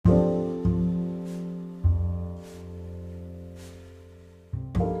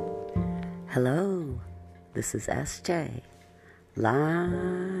Hello, this is SJ, live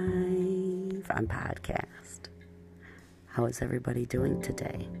on podcast. How is everybody doing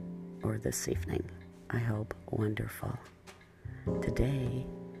today or this evening? I hope wonderful. Today,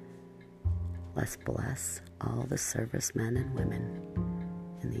 let's bless all the servicemen and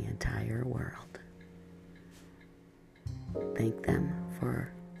women in the entire world. Thank them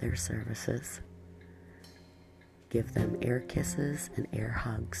for their services. Give them air kisses and air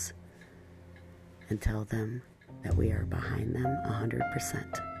hugs. And tell them that we are behind them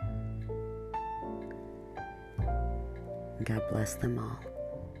 100%. God bless them all.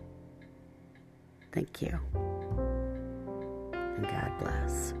 Thank you. And God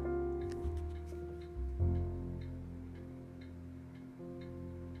bless.